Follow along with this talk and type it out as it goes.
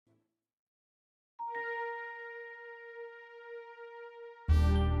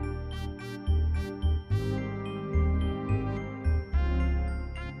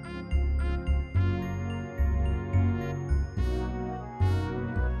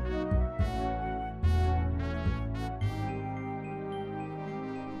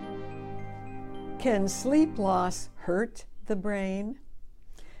Can sleep loss hurt the brain?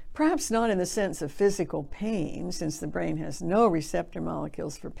 Perhaps not in the sense of physical pain, since the brain has no receptor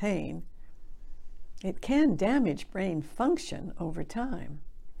molecules for pain. It can damage brain function over time.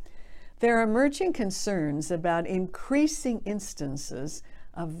 There are emerging concerns about increasing instances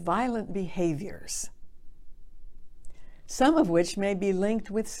of violent behaviors, some of which may be linked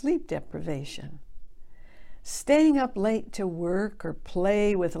with sleep deprivation. Staying up late to work or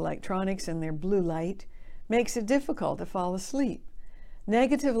play with electronics in their blue light makes it difficult to fall asleep,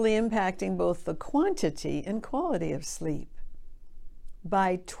 negatively impacting both the quantity and quality of sleep.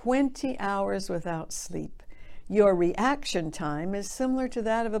 By 20 hours without sleep, your reaction time is similar to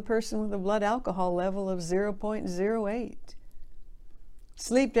that of a person with a blood alcohol level of 0.08.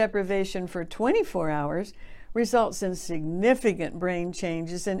 Sleep deprivation for 24 hours results in significant brain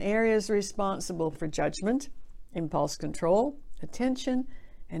changes in areas responsible for judgment, impulse control, attention,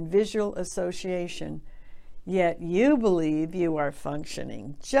 and visual association. Yet you believe you are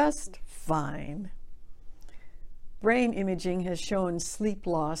functioning just fine. Brain imaging has shown sleep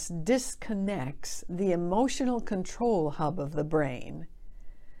loss disconnects the emotional control hub of the brain,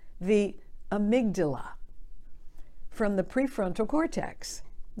 the amygdala, from the prefrontal cortex,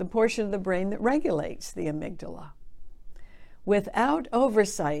 the portion of the brain that regulates the amygdala. Without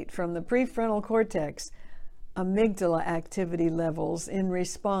oversight from the prefrontal cortex, amygdala activity levels in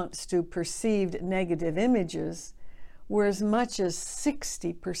response to perceived negative images were as much as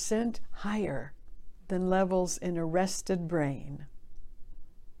 60% higher than levels in a rested brain.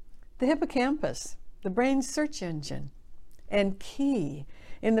 The hippocampus, the brain's search engine, and key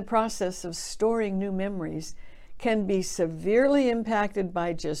in the process of storing new memories, can be severely impacted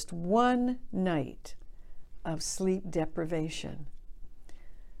by just one night of sleep deprivation,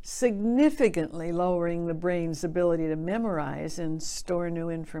 significantly lowering the brain's ability to memorize and store new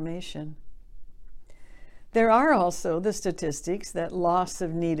information. There are also the statistics that loss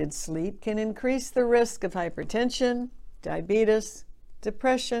of needed sleep can increase the risk of hypertension, diabetes,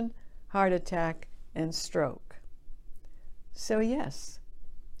 depression, heart attack, and stroke. So yes,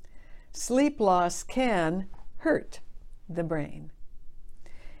 sleep loss can hurt the brain.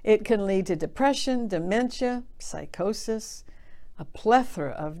 It can lead to depression, dementia, psychosis, a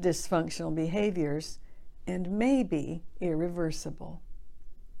plethora of dysfunctional behaviors, and may be irreversible.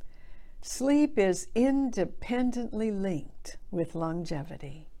 Sleep is independently linked with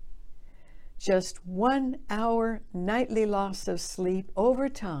longevity. Just 1 hour nightly loss of sleep over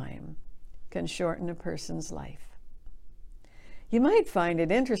time can shorten a person's life. You might find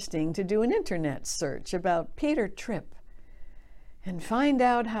it interesting to do an internet search about Peter Tripp and find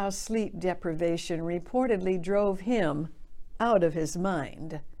out how sleep deprivation reportedly drove him out of his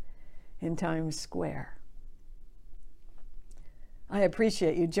mind in Times Square. I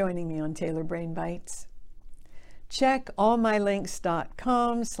appreciate you joining me on Taylor Brain Bites. Check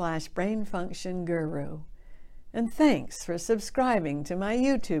allmylinks.com/brainfunctionguru. And thanks for subscribing to my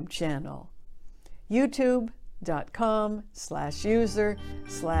YouTube channel,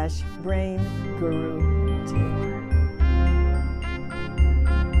 youtube.com/user/braingurut.